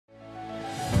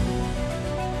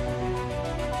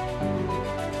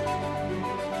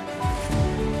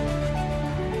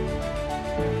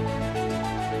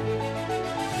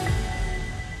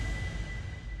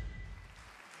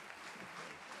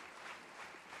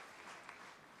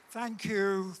Thank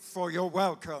you for your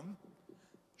welcome.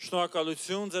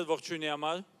 Շնորհակալություն ձեր ողջույնի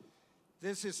համար։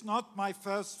 This is not my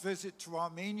first visit to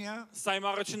Armenia. Սա իմ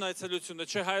առաջին այցելությունը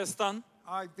չէ Հայաստան։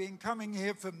 I've been coming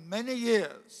here for many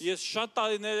years. Ես շատ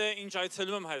տարիներ է ինչ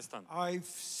այցելում եմ Հայաստան։ I've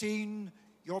seen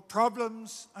your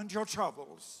problems and your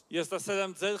troubles. Ես տեսել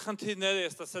եմ ձեր խնդիրները,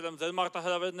 ես տեսել եմ ձեր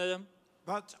մարտահրավերները։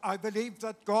 But I believe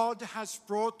that God has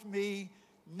brought me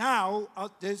now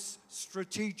at this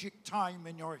strategic time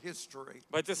in your history.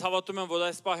 Բայց ես հավատում եմ, որ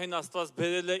այս պահին Աստված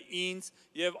բերել է ինձ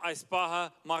եւ այս պահը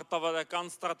մարտավարական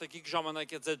ստրատեգիկ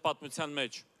ժամանակ է ձեր պատմության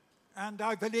մեջ։ And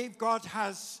I believe God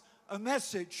has a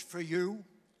message for you.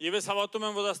 Եվ ես հավատում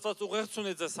եմ, որ Աստված ուղերձ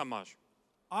ունի ձեզ համար։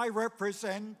 I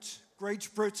represent Great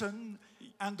Britain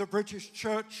and the British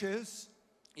churches.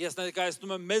 Ես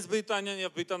ներկայացնում եմ Մեծ Բրիտանիան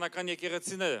եւ բրիտանական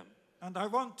եկեղեցիները։ And I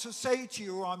want to say to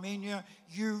you, Armenia,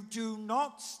 you do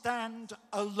not stand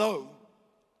alone.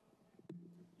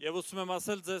 Եվ ուզում եմ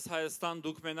ասել ձեզ Հայաստան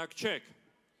դուք մենակ չեք։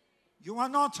 You are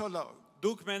not alone.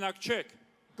 Դուք մենակ չեք։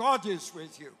 God is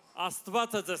with you.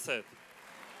 Աստված է ձեզ հետ։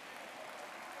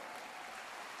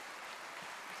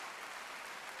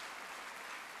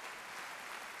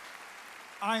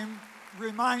 I'm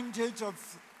reminded of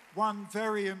one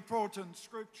very important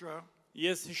scripture.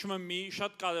 Ես հիշում եմ մի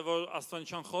շատ կարևոր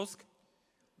աստվածաշան խոսք,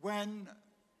 when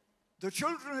the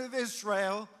children of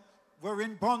Israel were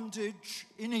in bondage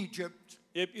in Egypt,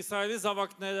 երբ Իսրայելի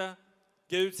զավակները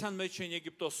գերության մեջ էին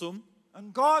Եգիպտոսում,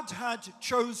 and God had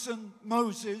chosen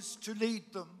Moses to lead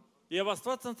them. եւ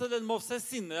Աստված ընտրել էր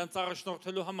Մովսեսին նրանց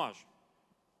առաջնորդելու համար։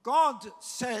 God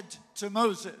said to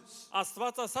Moses,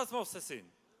 Աստված ասաց Մովսեսին.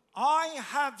 I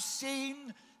have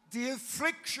seen the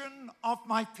affliction of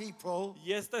my people,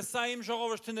 Ես տեսա իմ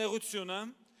ժողովրդի նեղությունը,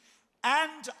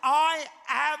 and I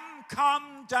am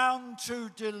come down to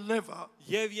deliver.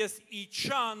 եւ ես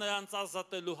իջա նրանց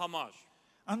ազատելու համար։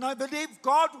 And I believe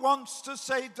God wants to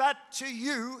say that to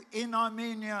you in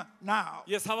Armenia now.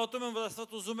 Ես հավատում եմ, որ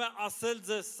Աստված ուզում է ասել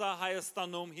ձեզ սա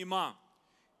Հայաստանում հիմա։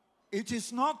 It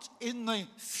is not in the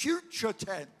future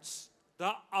tense.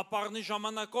 Դա ապառնի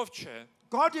ժամանակով չէ։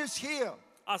 God is here.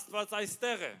 Աստված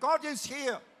այստեղ է։ God is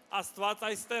here. Աստված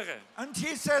այստեղ է։ And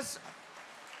he says,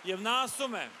 Եվ նա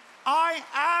ասում է. I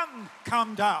am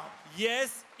come down.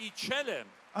 Ես իջել եմ։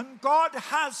 And God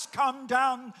has come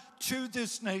down to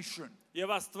this nation. Եվ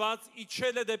Աստված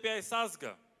իջել է դեպի այս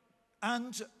ազգը։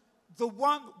 And the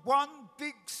one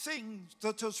big thing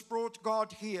that has brought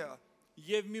God here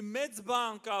Եվ մի մեծ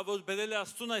բան կա, որ բերել է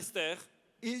Աստծուն այստեղ,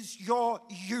 is your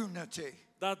unity.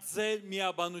 դա ձեր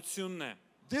միաբանությունն է։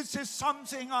 This is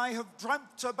something I have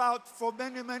dreamt about for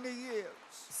many, many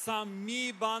years. Սա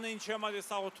մի բան է, ինչ համար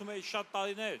ես աղոթում եի շատ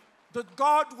տարիներ, That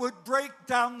God would break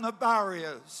down the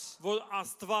barriers. որ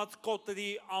Աստված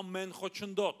կոտրի ամեն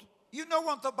խոչընդոտ։ You know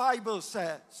what the Bible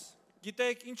says?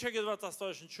 Գիտեք, ինչ է գրված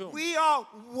Աստվածաշնչում։ We are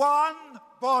one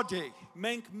body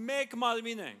Մենք մեկ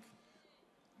մարմին ենք,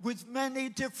 with many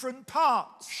different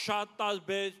parts. շատ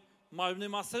տարբեր մարմնի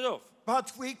մասերով,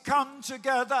 But we come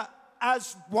together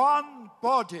as one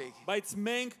body. բայց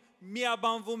մենք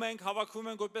միաբանվում ենք, հավաքվում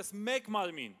ենք որպես մեկ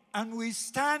մարմին։ And we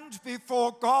stand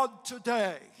before God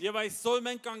today Եվ այսօր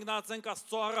մենք կանգնած ենք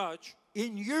Աստծո առաջ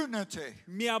in unity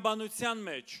միաբանության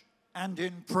մեջ and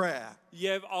in prayer.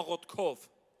 եւ աղոթքով։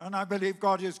 And I believe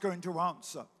God is going to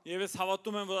answer. Եվ ես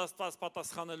հավատում եմ, որ Աստված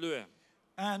պատասխանելու է։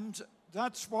 And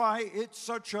that's why it's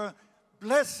such a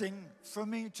blessing for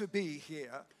me to be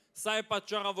here. Սա է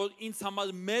պատճառը, որ ինձ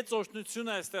համար մեծ օրհնություն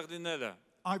է այստեղ լինելը։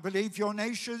 I believe your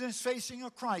nation is facing a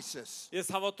crisis. Ես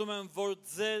հավատում եմ, որ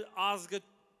ձեր ազգը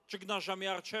ճգնաժամի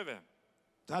առջև է։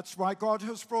 That's why God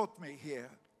has brought me here.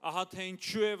 Ահա թե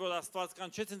ինչու է, որ Աստված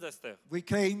կանչեց ինձ այստեղ։ We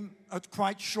came at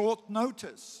quite short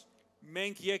notice.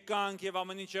 Մենք եկանք եւ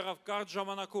ամեն ինչ եղավ կարճ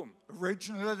ժամանակում։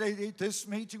 Originally, this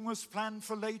meeting was planned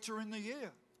for later in the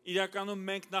year. Իրականում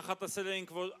մենք նախատեսել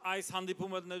էինք, որ այս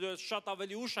հանդիպումը լինելու է շատ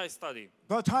ավելի ուշ այս տարի։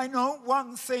 But I know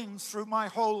one thing through my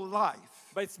whole life.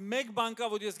 Բայց մեկ բան կա,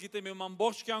 որ ես գիտեմ իմ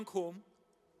ամբողջ կյանքում,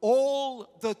 All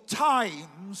the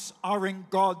times are in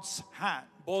God's hand.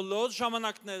 բոլոր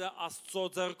ժամանակները Աստծո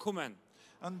ձեռքում են։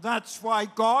 And that's why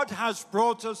God has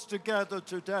brought us together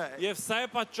today. Եվ սա է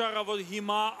պատճառը, որ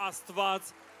հիմա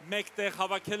Աստված մեկտեղ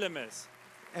հավաքել է մեզ։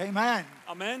 Amen.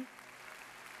 Ամեն։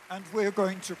 And we're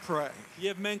going to pray.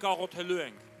 Եվ մենք աղոթելու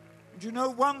ենք։ Do you know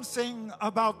one thing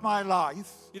about my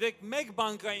life? Գիտեք, մեկ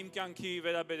բան կա իմ կյանքի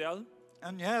վերաբերյալ,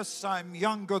 And yes, I'm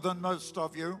younger than most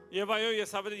of you. եւ այո,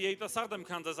 ես ավելի երիտասարդ եմ,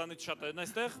 քան ձեզանից շատերն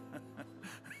այստեղ։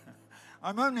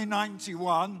 I'm only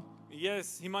 91.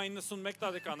 Ես հիմա 91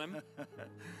 տարեկան եմ։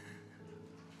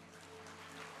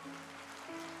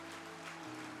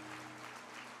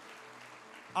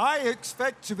 I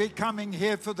expect to be coming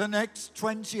here for the next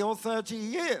 20 or 30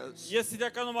 years. Ես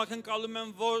իրականում ակնկալում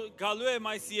եմ, որ գալու եմ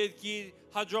այս երկիր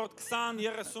հաջորդ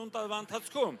 20-30 տարվա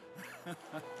ընթացքում։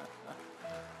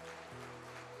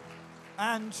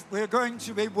 And we're going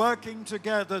to be working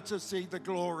together to see the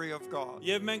glory of God.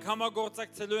 Եվ մենք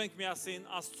համագործակցելու ենք միասին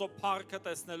Աստծո փառքը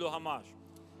տեսնելու համար։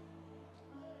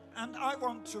 And I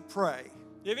want to pray.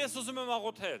 Եվ ես ուզում եմ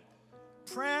աղոթել։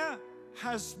 Prayer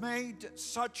has made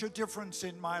such a difference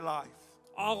in my life.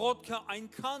 Աղոթքը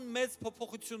այնքան մեծ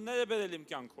փոփոխություններ է բերել իմ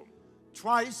կյանքում։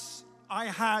 Twice I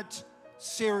had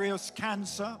serious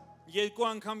cancer. Երկու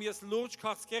անգամ ես լուրջ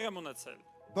քաղցկեղ եմ ունեցել։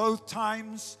 Both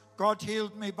times God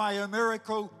healed me by a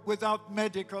miracle without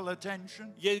medical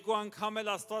attention. Երկու անգամ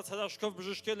էլ Աստված հրաշքով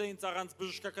բժշկել է ինձ առանց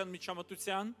բժշկական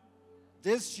միջամտության։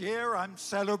 This year I'm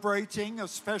celebrating a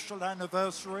special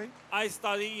anniversary. Այս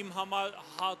տարի իմ համար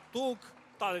հատուկ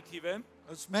տարեթիվ է։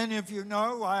 As many of you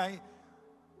know, I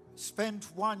spent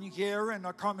 1 year in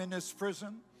a communist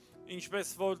prison.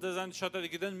 Ինչպես որ դեզան շատերը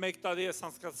գիտեն, 1 տարի ես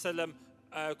անցկացրել եմ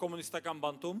կոմունիստական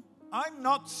բանտում։ I'm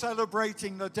not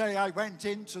celebrating the day I went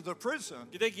into the prison,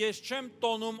 Գիտեք, ես չեմ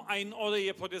տոնում այն օրը,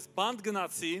 երբ որ ես բանտ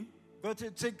գնացի, but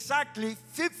it's exactly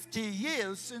 50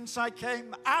 years since I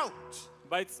came out.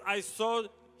 բայց այսօր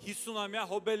 50-ամյա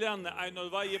հոբելյանն է այն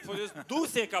օրվա, երբ որ ես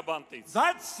դուրս եկա բանտից։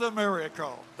 That's the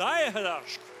miracle. Դա է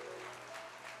հրաշք։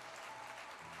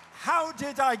 How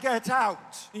did I get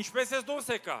out? Ինչպես ես դուրս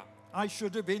եկա։ I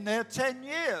should have been there 10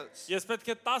 years. Ես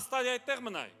պետք է 10 տարի այդտեղ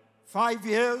մնայի։ 5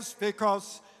 years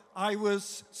because I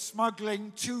was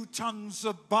smuggling 2 tons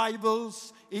of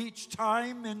Bibles each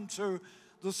time into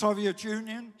the Soviet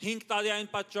Union. 5 տարի այն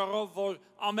պատճառով, որ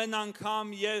ամեն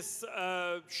անգամ ես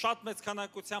շատ մեծ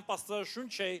քանակությամբ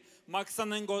աստվածաշունչ էի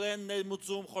մաքսանենգորեն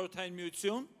ներմուծում խորհրդային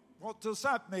միություն։ What does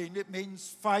that mean? It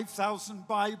means 5,000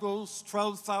 Bibles,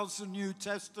 12,000 New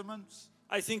Testaments.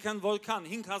 Այսինքն որքան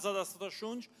 5000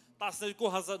 աստվածաշունչ,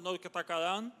 12000 նոր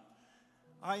կտակարան,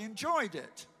 I enjoyed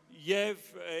it. եւ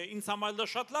ինձ համար դա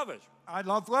շատ լավ էր։ I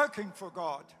love working for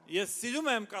God. Ես սիրում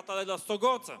եմ կատարել Աստծո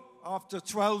գործը։ After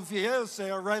 12 years,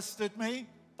 they arrested me,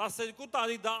 12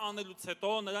 տարի դա անելուց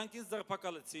հետո նրանք ինձ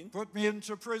ձերբակալեցին put me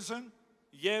into prison.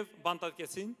 եւ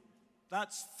բանտարկեցին։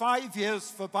 That's 5 years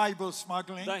for Bible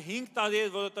smuggling. Դա 5 տարի էր,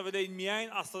 որը տվել էին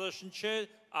միայն աստվածաշնչեր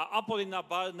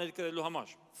ապօրինաբար ներկրելու համար։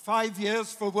 5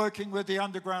 years for working with the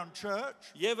underground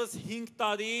church. Եվս 5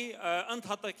 տարի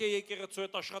ընդհատակե եկեղեցու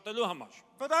հետ աշխատելու համար։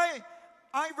 But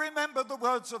I remember the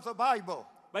words of the Bible,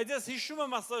 Բայց ես հիշում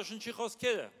եմ աստվածաշնչի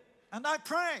խոսքերը and I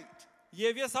prayed.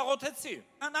 եւ ես աղոթեցի։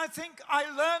 And I think I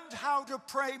learned how to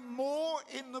pray more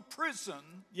in the prison.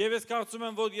 Եվ ես կարծում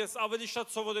եմ, որ ես ավելի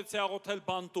շատ սովորեցի աղոթել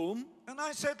բանտում։ And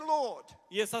I said, Lord,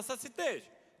 Ես ասացի Տեր,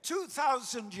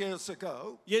 2,000 years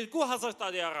ago, 2000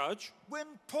 տարի առաջ, when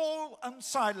Paul and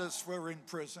Silas were in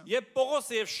prison, երբ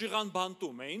Պողոսը եւ Շիրան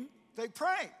բանտում էին, they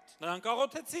prayed. նրանք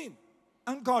աղոթեցին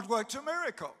And God worked a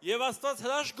miracle. եւ Աստված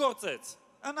հրաշք գործեց։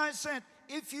 And I said,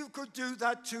 if you could do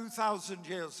that 2,000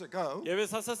 years ago, Եվ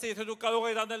ես ասացի, եթե դու կարող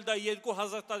ես անել դա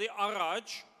 2000 տարի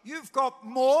առաջ, you've got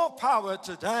more power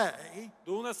today.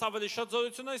 դու ունես ավելի շատ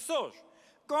զորություն այսօր։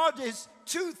 God is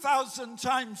 2,000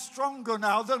 times stronger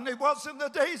now than it was in the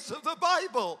days of the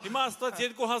Bible. Հիմա Աստված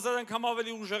 2000 անգամ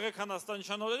ավելի ուժեղ է, քան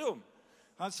Աստանչան օրերում։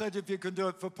 I said, if you can do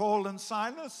it for Paul and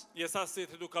Silas, Ես ասացի,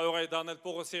 եթե դու կարող ես դա անել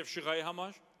Պողոսի եւ Շիրայի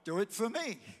համար, do it for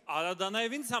me. արա դա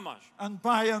նաեւ ինձ համար։ And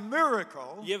by a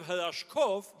miracle, Եվ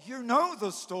հրաշքով you know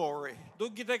the story.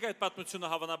 դուք գիտեք այդ պատմությունը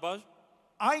հավանաբար։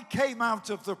 I came out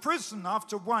of the prison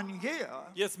after 1 year.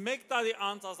 Ես 1 տարի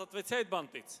անց ազատվեցի այդ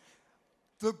բանտից։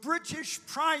 The British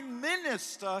Prime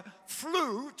Minister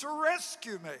flew to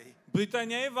rescue me.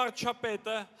 Բրիտանիայի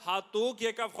վարչապետը հատուկ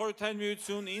եկավ խորհրդային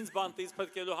միություն ինձ բանտից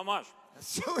փրկելու համար։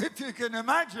 So if you can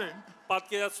imagine,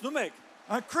 Պատկերացնում եք,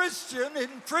 a Christian in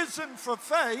prison for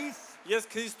faith, ես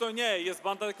քրիստոնյա եմ, ես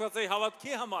բանտարկված եմ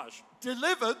հավատքի համար,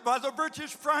 delivered by the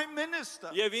British Prime Minister.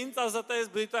 եւ ինձ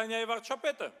ազատեց Բրիտանիայի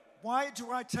վարչապետը։ Why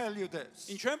do I tell you this?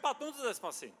 Ինչու եմ պատմում ձեզ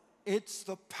մասին։ It's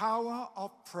the power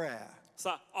of prayer.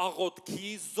 Սա աղոթքի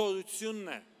զորությունն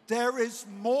է։ There is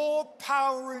more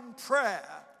power in prayer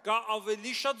Կա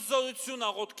ավելի շատ զորություն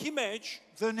աղոթքի մեջ,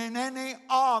 than in any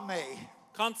army,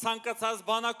 քան ցանկացած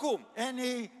բանակում,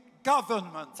 any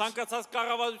government. ցանկացած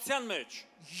կառավարության մեջ։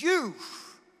 You,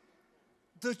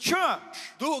 the church,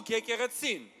 Դուք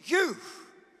եկեղեցին, you,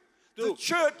 the Դուք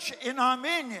church in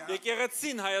Armenia,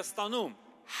 եկեղեցին Հայաստանում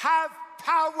have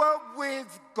power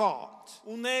with God.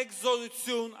 ունեք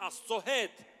զորություն Աստծո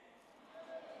հետ։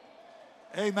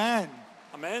 Amen.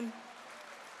 Ամեն։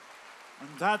 And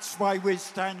that's why we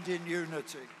stand in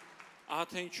unity. Ահա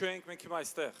թե ինչու ենք մենք հիմա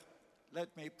այստեղ։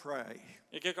 Let me pray.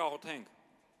 Եկեք աղոթենք։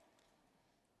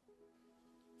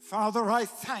 Father, I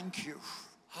thank you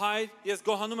Հայր, ես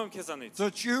գոհանում եմ քեզանից,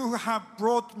 that you have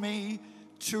brought me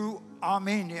to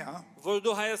Armenia. որ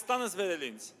դու Հայաստան ես վերել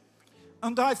ինձ։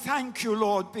 And I thank you,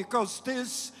 Lord, because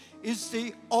this is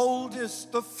the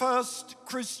oldest, the first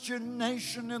Christian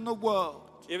nation in the world.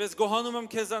 Եվ ես գոհանում եմ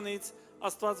քեզանից,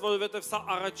 Աստված, որովհետև սա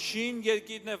առաջին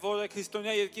երկիրն է, որը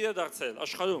քրիստոնյա երկիր է դարձել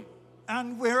աշխարհում։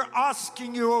 And we're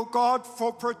asking you, O God,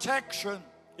 for protection.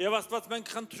 Եվ Աստված,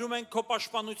 մենք խնդրում ենք քո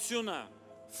պաշտպանությունը։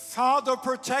 Father,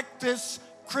 protect this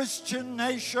Christian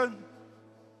nation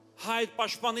Հայր,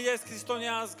 պաշտպանիր այս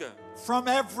քրիստոնյա ազգը from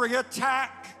every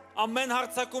attack, ամեն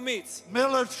հարձակումից,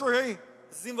 military,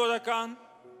 զինվորական,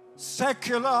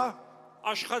 secular,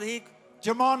 աշխարհիկ,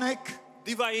 demonic.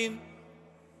 դիվային,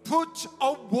 Put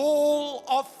a wall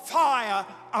of fire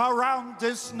around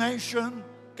this nation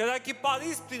կրակի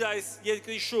պարիսպ դիր այս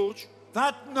երկրի շուրջ,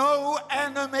 that no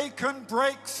enemy can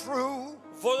break through.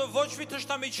 որը ոչ մի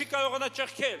թշնամի չի կարողանա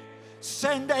ճեղքել։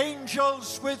 Send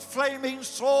angels with flaming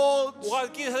swords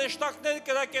Ուղարկիր հրեշտակներ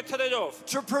կրակեթրերով,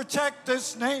 to protect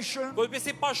this nation.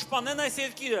 որպեսզի պաշտպանեն այս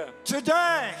երկիրը։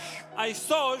 Today,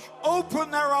 Այսօր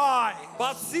open their eyes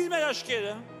բացիր մեր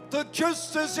աչքերը, that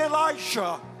just as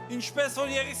Elisha, ինչպես որ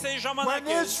Եղիսեի when ժամանակ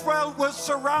էր, Israel was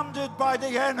surrounded by the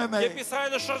երբ enemy,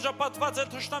 Իսրայելը շրջապատված էր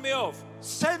թշնամիով,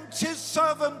 sent his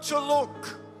servant to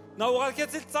look, նա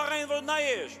ուղարկեց իր ծառային, որ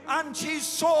նայեր, and he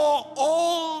saw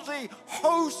all the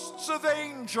hosts of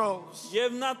angels.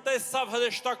 եւ նա տեսավ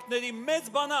հրեշտակների մեծ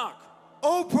բանակ։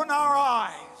 Open our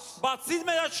eyes Բացիր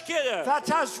մեր աչքերը, that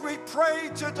as we pray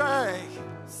today,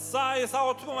 սա ես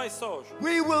աղոթում եմ այսօր,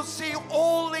 we will see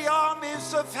all the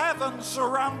armies of heaven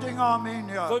surrounding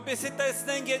Armenia որպեսզի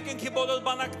տեսնենք երկնքի բոլոր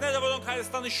բանակները, որոնք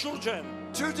Հայաստանի շուրջ են,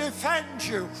 to defend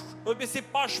you որպեսզի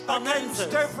պաշտպանեն against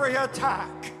ձեզ, every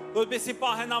attack. որպեսզի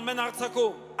պահեն ամեն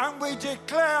արձակում։ And we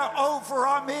declare over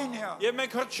Armenia Եվ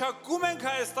մենք հռչակում ենք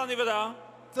Հայաստանի վրա,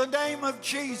 the name of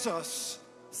Jesus.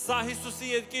 սա Հիսուսի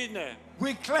երկիրն է։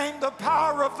 We claim the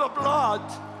power of the blood,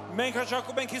 Մենք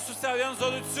հռչակում ենք Հիսուսի արյան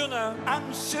զորությունը,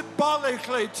 and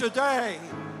symbolically today,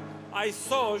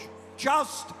 այսօր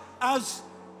just as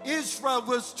Israel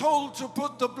was told to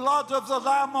put the blood of the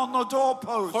lamb on the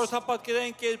doorpost,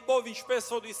 խորհրդապատկերային կերպով, ինչպես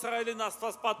որ Իսրայելին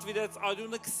Աստված պատվիրեց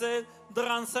արյունը քսել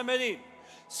դռան սեմերին,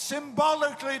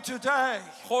 symbolically today,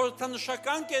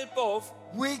 խորհրդանշական կերպով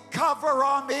we cover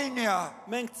Armenia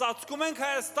մենք ծածկում ենք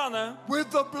Հայաստանը with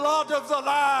the blood of the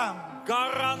lamb.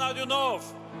 գառան արյունով,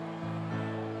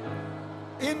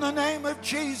 In the name of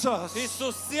Jesus,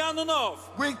 Հիսուսի անունով,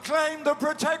 we claim the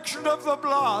protection of the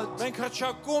blood մենք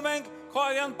հռչակում ենք քո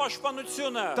արյան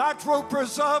պաշտպանությունը, that will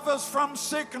preserve us from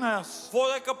sickness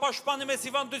որը կպաշտպանի մեզ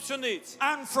հիվանդությունից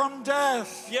and from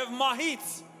death եւ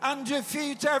մահից and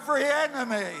defeat every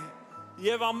enemy.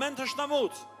 եւ ամեն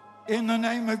թշնամուց, In the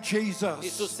name of Jesus.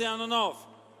 Հիսուսի անունով,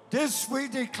 This we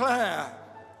declare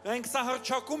մենք սա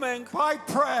հռչակում ենք by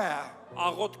prayer,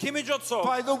 աղոթքի միջոցով,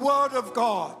 by the word of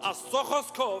God. Աստծո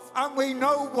խոսքով, And we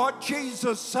know what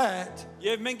Jesus said.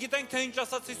 եւ մենք գիտենք թե ինչ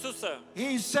ասաց Հիսուսը։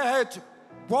 He said,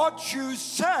 what you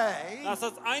say,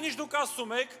 Ասաց այն ինչ դուք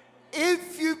ասում եք,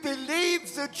 if you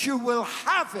believe that you will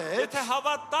have it, եթե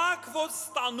հավատաք, որ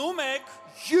ստանում եք,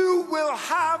 you will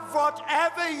have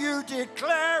whatever you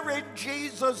declare in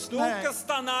Jesus' դուք name.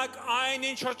 կստանաք այն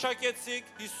ինչ հռչակեցիք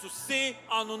Հիսուսի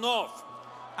անունով։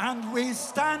 And we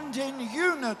stand in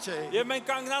unity Եվ մենք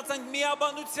կանգնած ենք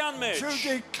միաբանության մեջ, to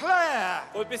declare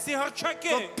որպեսզի the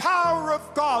հռչակենք power of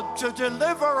God to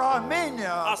deliver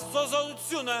Armenia Աստծո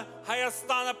զորությունը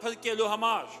Հայաստանը փրկելու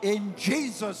համար։ in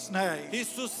Jesus' name.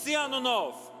 Հիսուսի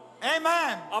անունով։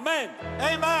 Amen. Ամեն։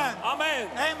 Amen. Ամեն։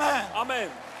 Amen. Ամեն։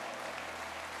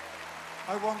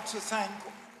 I want to thank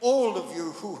all of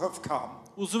you who have come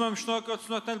Ուզում եմ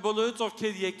շնորհակալություն տալ բոլորից,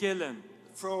 ովքեր եկել են,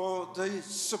 for the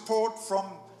support from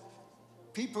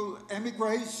people,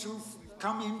 emigres who've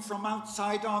come in from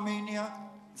outside Armenia,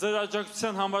 ձեր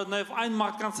աջակցության համար, նաև այն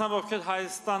մարդկանց համար, ովքեր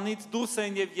Հայաստանից դուրս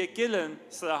են եւ եկել են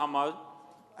սրա համար,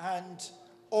 and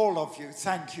all of you,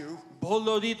 thank you.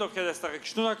 բոլորիդ ովքեր այստեղ եք,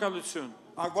 շնորհակալություն։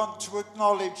 I want to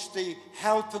acknowledge the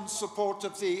help and support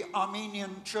of the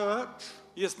Armenian church.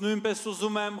 Ես նույնպես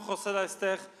ուզում եմ խոսել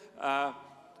այստեղ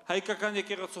հայկական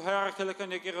եկեղեցու,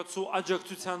 հայրաքելական եկեղեցու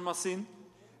աջակցության մասին,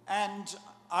 And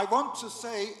I want to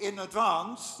say in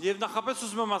advance, եւ նախապես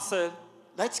ուզում եմ ասել,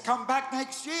 let's come back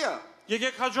next year.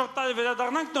 եկեք հաջորդ տարի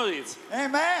վերադառնանք նորից։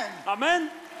 Amen. Ամեն։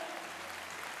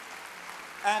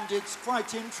 And it's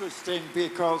quite interesting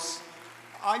because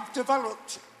I've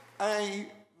developed a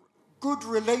good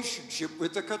relationship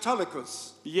with the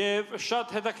Catholicos. Եվ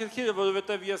շատ հետաքրքիր է,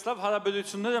 որովհետեւ ես լավ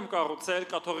հարաբերություններ եմ կառուցել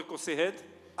կաթողիկոսի հետ,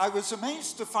 I was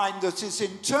amazed to find that his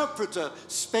interpreter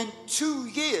spent 2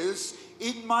 years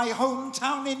in my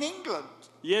hometown in England.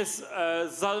 Ես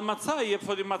զարմացա, երբ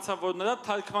որ իմացա, որ նրա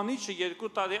թարգմանիչը 2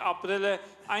 տարի ապրել է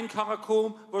այն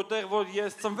քաղաքում, որտեղ որ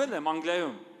ես ծնվել եմ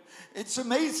Անգլիայում։ It's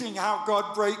amazing how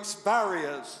God breaks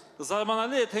barriers.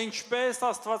 Զարմանալի է, թե ինչպես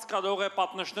Աստված կարող է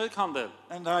պատնեշներ քանդել։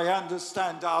 And I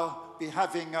understand I'll be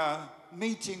having a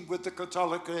meeting with the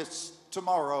Catholics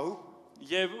tomorrow.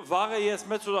 Եվ վաղը ես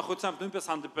մեծ ուրախությամբ նույնպես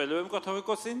հանդիպելու եմ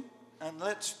կաթողիկոսին։ And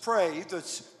let's pray that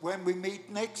when we meet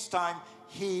next time,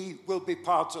 he will be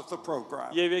part of the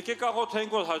program. Եվ եկեք աղոթենք,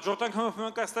 որ հաջորդ անգամ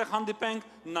մենք այստեղ հանդիպենք,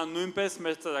 նա նույնպես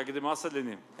մեր ծրագրի մասը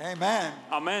լինի։ Amen.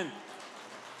 Ամեն։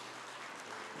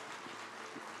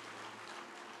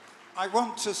 I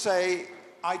want to say,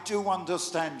 I do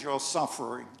understand your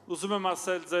suffering. Ուզում եմ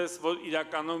ասել ձեզ, որ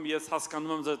իրականում ես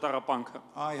հասկանում եմ ձեր տառապանքը։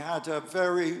 I had a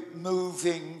very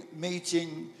moving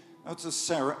meeting at the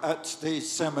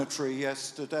cemetery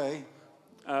yesterday.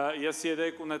 Ես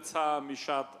երեք ունեցա մի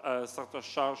շատ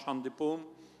սրտաշարժ հանդիպում,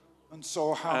 And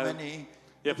saw how many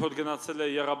երբ որ գնացել է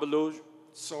Եղաբլուր,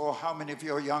 of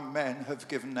your young men have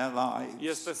given their lives.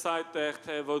 ես տեսա այդտեղ,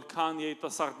 թե որքան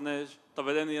երիտասարդներ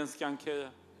տվել են իրենց կյանքերը։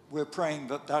 We're praying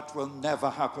that that will never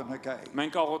happen again.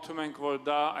 Մենք աղոթում ենք, որ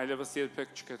դա այլևս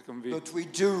երբեք չկրկնվի։ But we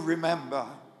do remember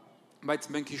Բայց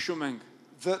մենք հիշում ենք,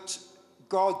 that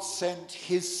God sent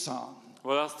his son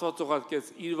որ Աստված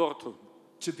ուղարկեց իր որդուն,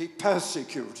 to be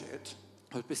persecuted,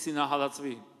 որպեսզի նա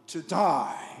հալածվի, to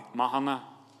die. մահանա։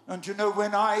 And you know,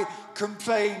 when I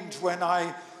complained when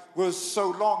I was so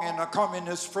long in a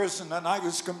communist prison and I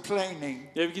was complaining,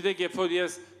 Եվ գիտեք, երբ որ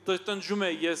ես տրտնջում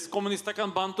եմ, ես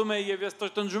կոմունիստական բանտում եմ եւ ես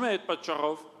տրտնջում եմ այդ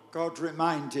պատճառով, God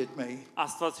reminded me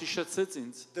Աստված հիշեցեց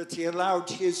ինձ, that he allowed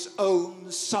his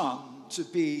own son to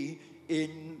be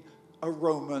in a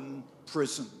Roman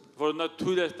prison. որ նա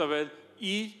թույլ էր տվել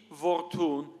իր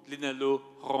որդուն լինելու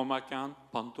ռոմական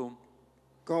բանտում։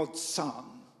 God's son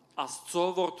Աստծո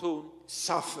որդուն,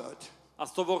 suffered,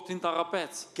 Աստծո որդին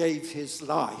տառապեց, gave his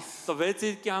life տվեց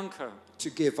իր կյանքը, to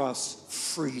give us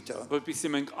freedom. որպեսզի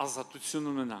մենք ազատություն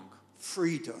ունենանք,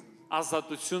 Freedom.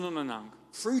 ազատություն ունենանք,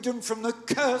 Freedom from the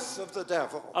curse of the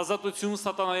devil ազատություն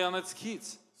սատանայի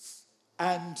անեծքից,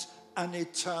 and an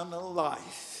eternal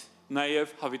life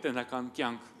նաև հավիտենական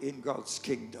կյանք in God's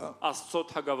kingdom. Աստծո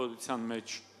թագավորության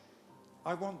մեջ։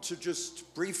 I want to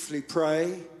just briefly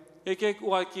pray, Եկեք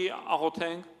ուղղակի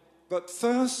աղոթենք, but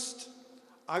first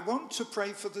I want to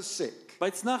pray for the sick.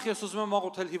 բայց նախ ես ուզում եմ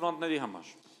աղոթել հիվանդների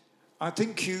համար։ I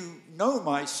think you know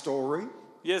my story.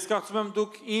 Ես կարծում եմ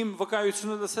դուք իմ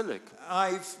վկայությունը լսել եք։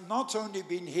 I've not only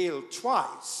been healed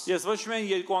twice, Ես ոչ միայն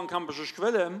 2 անգամ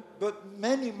բժշկվել եմ, but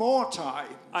many more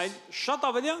times այլ շատ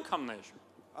ավելի անգամներ,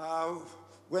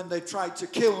 when they tried to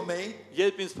kill me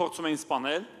երբ ինձ փորձում էին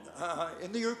սպանել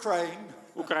in the Ukraine.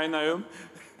 Ուկրաինայում,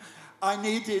 I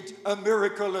needed a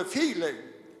miracle of healing.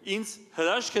 ինձ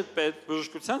հրաշք էր պետք,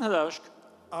 բժշկության հրաշք,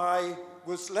 I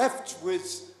was left with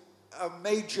a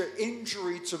major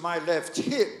injury to my left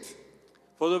hip.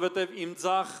 որովհետև իմ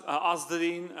ձախ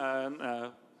ազդրին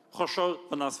խոշոր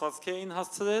վնասվածք էին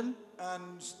հասցրել,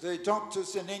 And the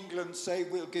doctors in England say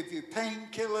we'll give you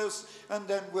painkillers and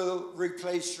then we'll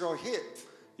replace your hip.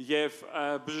 եւ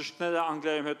բժիշկները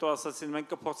Անգլիայում հետո ասացին մենք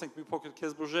կփորձենք մի փոքր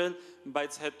քեզ բուժել,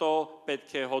 բայց հետո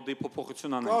պետք է հոդի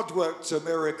փոփոխություն անենք։ God worked a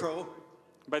miracle.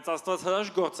 Բայց Աստված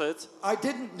հրաշք գործեց, I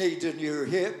didn't need a new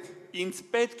hip. ինձ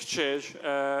պետք չէր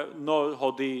նոր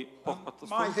հոդի My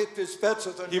փոխհատուցում։ hip is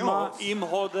better than Հիմա yours. իմ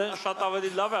հոդը շատ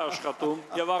ավելի լավ է աշխատում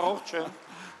եւ առողջ է։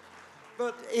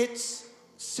 But it's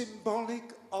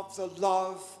symbolic of the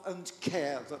love and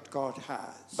care that God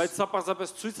has. Բայց սա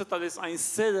պարզապես ցույց է տալիս այն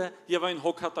սերը եւ այն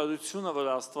հոգատարությունը,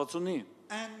 որ Աստված ունի։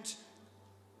 And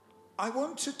I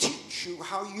want to teach you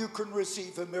how you can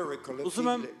receive a miracle of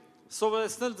Ուզում եմ healing.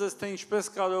 սովորեցնել ձեզ, թե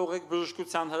ինչպես կարող եք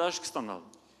բժշկության հրաշք ստանալ։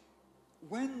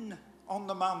 When on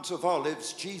the Mount of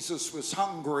Olives Jesus was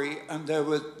hungry and there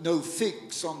were no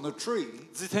figs on the tree,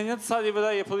 Ձիթենյաց սարի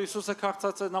վրա, երբ որ Հիսուսը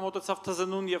քարծած էր, նա մոտեցավ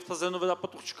թզենուն եւ թզենու վրա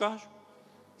պտուղ չկար,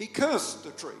 he cursed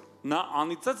the tree. նա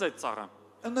անիծեց այդ ծառը։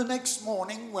 And the next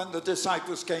morning when the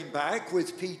disciples came back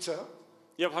with Peter,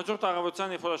 Եվ հաջորդ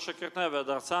առավոտյան, երբ որ աշակերտները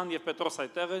վերադարձան եւ Պետրոս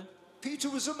այդտեղ էր, Peter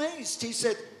was amazed. He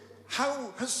said,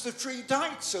 "How has the tree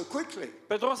died so quickly?"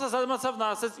 Պետրոսը զարմացավ, նա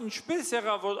ասեց, ինչպես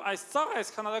եղավ, որ այս ծառը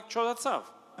այսքան արագ չորացավ։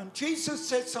 And Jesus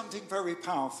said something very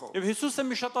powerful. Եվ Հիսուսը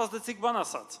մի շատ ազդեցիկ բան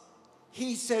ասաց։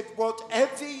 He said,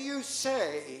 "Whatever you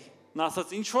say Նա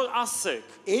ասաց, ինչ որ ասեք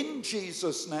in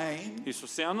Jesus' name,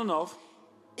 Հիսուսի անունով,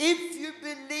 if you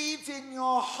believe in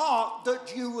your heart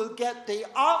that you will get the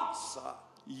answer."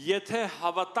 եթե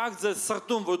հավատաք ձեր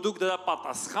սրտում, որ դուք դրա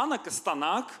պատասխանը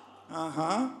կստանաք,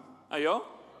 այո,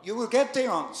 You will get the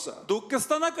answer. Դուք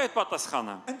կստանաք այդ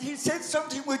պատասխանը։ And he said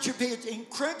something which appeared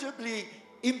incredibly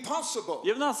impossible.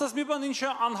 Եվ նա ասաց մի բան, ինչը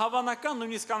անհավանական,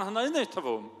 նույնիսկ անհնարին էր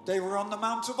թվում, They were on the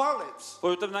Mount of Olives.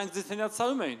 որովհետև նրանք ձիթենյաց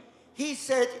սարում էին։ He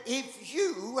said, if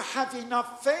you have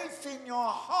enough faith in your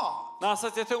heart, Նա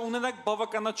ասաց, եթե ունենաք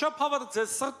բավականաչափ հավատ ձեր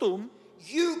սրտում,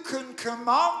 you can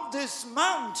command this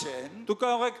mountain դուք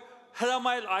կարող եք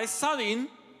հրամայել այս սարին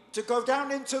to go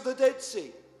down into the Dead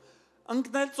Sea.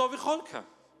 ընկնել ծովի խորքը։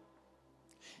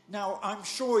 Now, I'm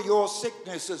sure your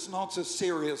sickness is not as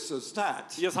serious as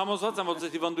that, Ես համոզված եմ, որ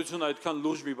ձեր հիվանդությունը այդքան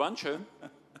լուրջ մի բան չէ,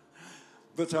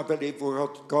 but I believe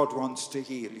God wants to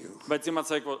heal you. բայց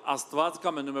իմացեք, որ Աստված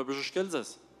կամենում է բժշկել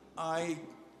ձեզ։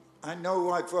 I know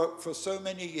I've worked for so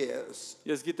many years,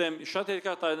 Ես գիտեմ, շատ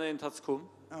երկար տարիների ընթացքում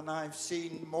and I've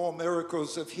seen more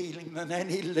miracles of healing than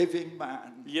any living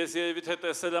man. ես երևի թե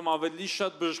տեսել եմ ավելի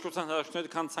շատ բժշկության հրաշքներ,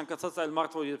 քան ցանկացած այլ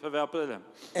մարդ, որ երբևէ ապրել եմ։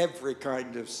 Every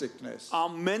kind of sickness.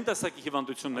 Ամեն տեսակի I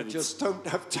հիվանդություններից։ just don't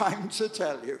have time to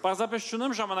tell you. Պարզապես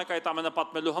չունեմ ժամանակ այդ ամենը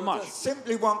պատմելու I համար,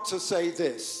 simply want to say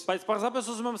this. բայց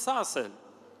պարզապես ուզում եմ սա ասել.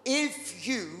 If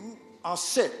you are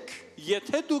sick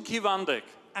Եթե դուք հիվանդ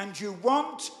եք and you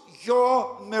want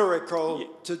your miracle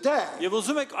today, եւ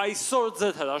ուզում եք այսօր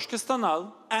ձեր հրաշքը ստանալ,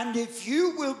 and if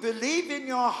you will believe in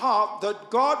your heart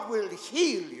that God will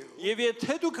heal you, եւ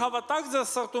եթե դուք հավատաք ձեր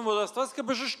սրտում, որ Աստված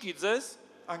կբժշկի ձեզ,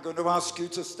 I'm going to ask you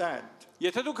to stand.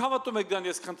 եթե դուք հավատում եք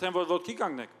դրան, ես խնդրեմ, որ ոտքի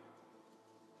կանգնեք։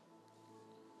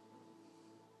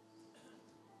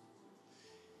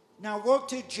 Now, what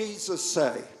did Jesus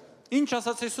say? Ինչ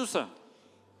ասաց Հիսուսը։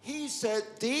 He said,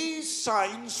 these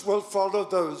signs will follow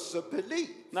those that believe.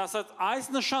 Նա ասաց, այս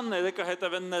նշանները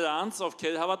կհետևեն նրանց,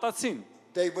 ովքեր հավատացին։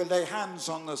 They will lay hands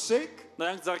on the sick,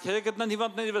 Նրանք ձեռքերը կտնեն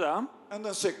հիվանդների վրա, and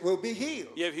the sick will be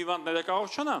healed. եւ հիվանդները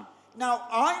կառողջանան։ Now,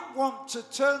 I want to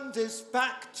turn this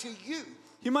back to you.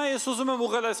 Հիմա ես ուզում եմ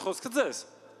ուղղել այս խոսքը ձեզ։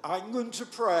 I'm going to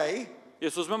pray.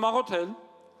 Ես ուզում եմ աղոթել,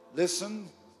 Listen,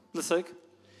 լսեք,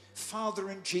 Father,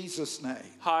 in Jesus' name,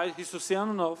 Հայր Հիսուսի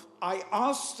անունով, I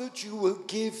ask that you will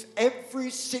give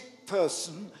every sick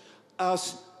person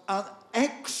us an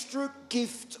extra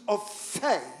gift of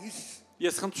faith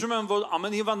ես խնդրում եմ, որ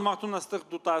ամեն հիվանդ մարդուն աստեղ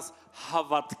դու տաս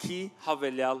հավատքի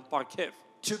հավելյալ պարգև,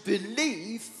 to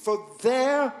believe for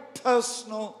their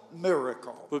personal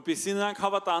miracle. որպեսզի նրանք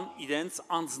հավատան իրենց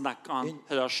անձնական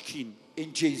հրաշքին,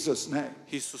 In Jesus' name.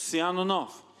 Հիսուսի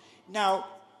անունով։ Now,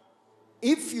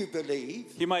 if you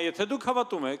believe, Հիմա եթե դուք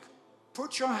հավատում եք,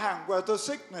 put your hand where the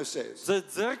sickness is. ձեր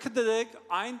ձեռքը դրեք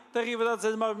այն տեղի վրա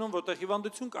ձեր մարմնում, որտեղ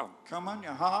հիվանդություն կա։ Come on,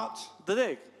 your heart,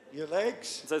 Դրեք your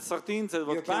legs. ձեր սրտին, ձեր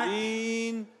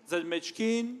ոտքերին, ձեր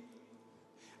մեջքին,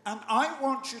 And I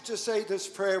want you to say this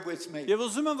prayer with me. եւ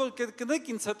ուզում եմ, որ կգնեք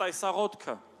ինձ հետ այս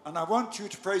աղոթքը։ And I want you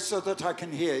to pray so that I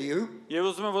can hear you. Եվ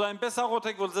ուզում եմ, որ այնպես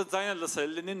աղոթեք, որ ձեր ձայնը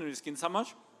լսել լինի նույնիսկ ինձ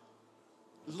համար։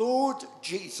 Lord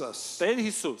Jesus, Տեր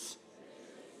Հիսուս,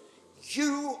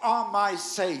 you are my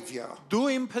Savior. դու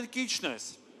իմ փրկիչն ես։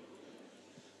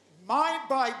 My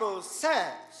Bible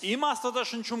says Իմ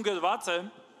Աստվածաշնչում գրված է,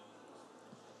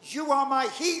 you are my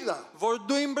healer. որ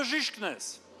դու իմ բժիշկն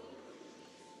ես։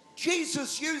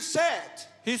 Jesus, you said,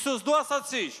 Հիսուս, դու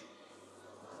ասացիր,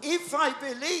 if I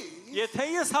believe, եթե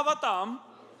ես հավատամ,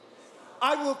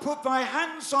 I will put my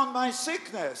hands on my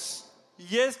sickness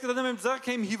ես կդնեմ իմ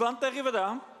ձեռքը իմ հիվանդ տեղի վրա,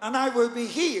 and I will be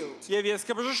healed. եւ ես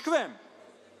կբժշկվեմ։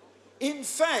 In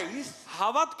faith,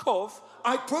 Հավատքով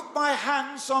I put my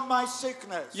hands on my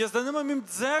sickness. ես դնում եմ իմ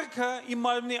ձեռքը իմ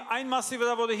մարմնի այն մասի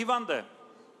վրա, որը հիվանդ է։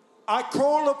 I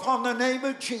call upon the name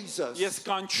of Jesus. Ես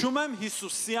կանչում եմ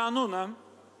Հիսուսի անունը,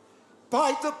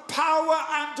 By the power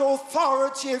and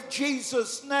authority of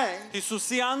Jesus' name,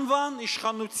 Հիսուսի անվան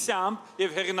իշխանությամբ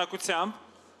եւ հեղինակությամբ,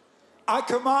 I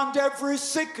command every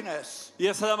sickness,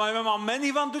 ես հրամայում եմ ամեն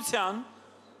հիվանդության,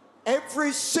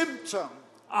 every symptom,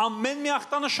 ամեն մի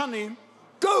ախտանշանի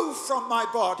go from my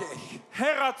body.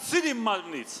 հեռացիր իմ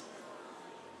մարմնից։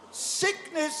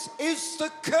 Sickness is the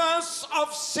curse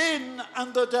of sin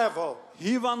and the devil.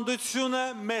 Հիվանդությունը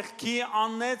մեղքի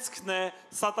անեծքն է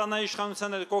սատանայի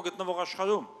իշխանության ներքո գտնվող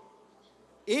աշխարհում։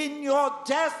 In your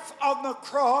death on the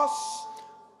cross,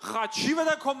 Խաչի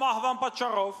վրա քո մահվան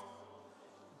պատճառով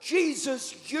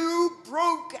Jesus, you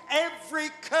broke every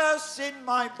curse in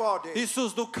my body.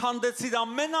 Հիսուս դու քանդեցիր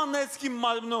ամեն անեծք իմ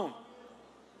մարմնում։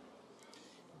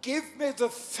 Give me the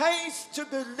faith to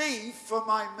believe for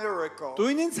my miracle. Դու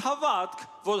ինձ հավատք,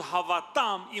 որ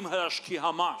հավատամ իմ հրաշքի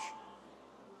համար։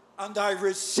 And I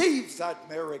receive that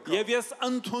miracle. Եվ ես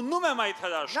ընդունում եմ այդ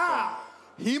հրաշքը։ Now,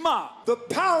 Հիմա the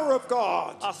power of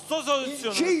God, Աստծո in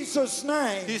զորությունը, Jesus'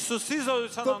 name, Հիսուսի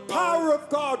զորության the անունով, power of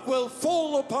God will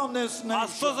fall upon this Աստծո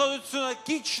nation. զորությունը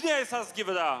կիչնի այս ազգի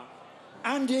վրա։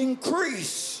 and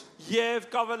increase Եվ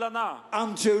կավելանա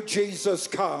until Jesus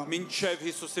comes. մինչև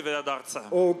Հիսուսի վերադարձը։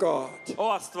 Oh God, Ո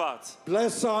Աստված,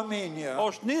 bless Armenia,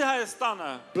 օշնիր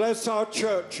Հայաստանը, bless our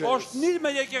churches, օշնիր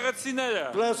մեր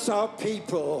եկեղեցիները, bless our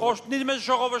people. օշնիր մեր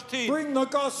ժողովրդին, Bring the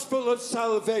gospel of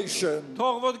salvation.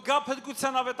 թող որ գա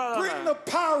փրկության Bring ավետարանը, the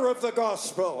power of the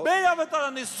gospel մեր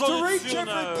ավետարանի to reach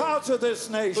every զորությունը, part of this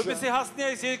nation. որպեսզի հասնի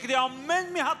այս երկրի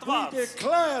ամեն մի We հատված։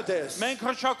 declare this to Մենք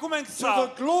հռչակում ենք սա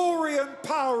the glory and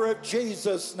power of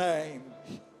Jesus' name.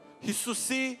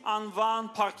 Հիսուսի անվան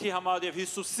փառքի համար եւ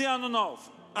Հիսուսի անունով։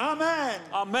 Amen.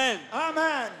 Ամեն։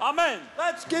 Amen. Ամեն։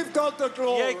 Let's give God the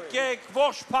glory. Եկեք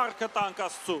ողջ փառքը տանք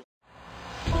Աստծու։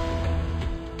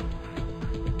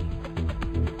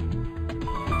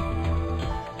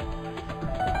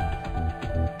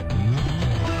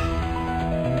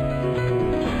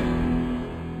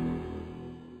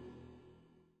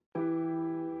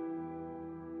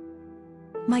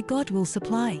 My God will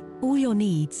supply all your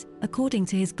needs according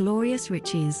to his glorious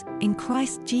riches in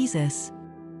Christ Jesus.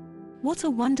 What a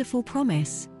wonderful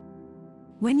promise!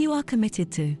 When you are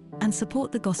committed to and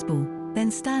support the gospel,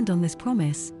 then stand on this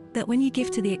promise that when you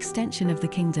give to the extension of the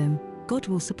kingdom, God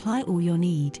will supply all your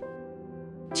need.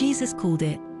 Jesus called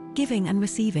it giving and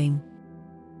receiving.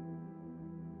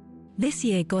 This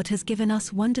year, God has given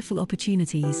us wonderful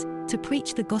opportunities to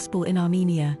preach the gospel in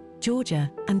Armenia, Georgia,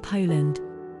 and Poland.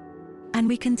 And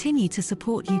we continue to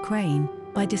support Ukraine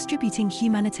by distributing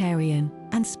humanitarian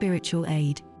and spiritual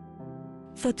aid.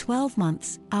 For 12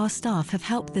 months, our staff have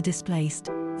helped the displaced,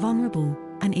 vulnerable,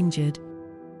 and injured,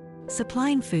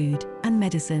 supplying food and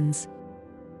medicines.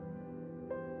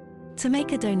 To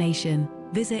make a donation,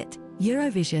 visit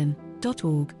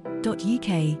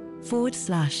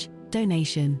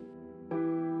eurovision.org.uk/donation.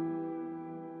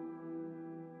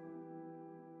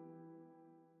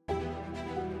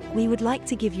 We would like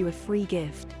to give you a free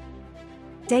gift.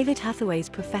 David Hathaway's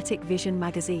Prophetic Vision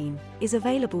magazine is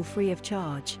available free of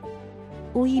charge.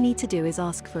 All you need to do is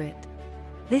ask for it.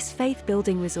 This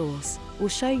faith-building resource will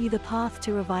show you the path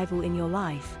to revival in your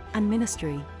life and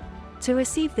ministry. To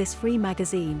receive this free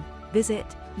magazine, visit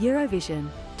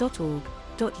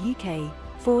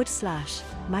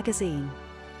eurovision.org.uk/magazine.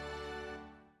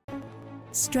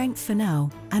 Strength for now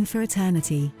and for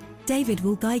eternity. David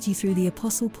will guide you through the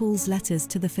Apostle Paul's letters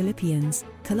to the Philippians,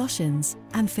 Colossians,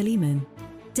 and Philemon.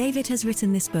 David has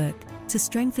written this book to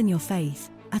strengthen your faith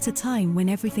at a time when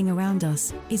everything around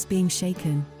us is being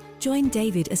shaken. Join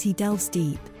David as he delves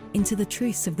deep into the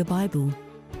truths of the Bible.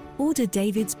 Order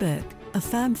David's book, A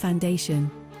Firm Foundation,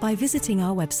 by visiting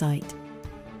our website,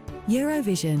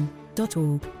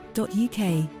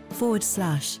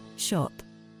 eurovision.org.uk/shop.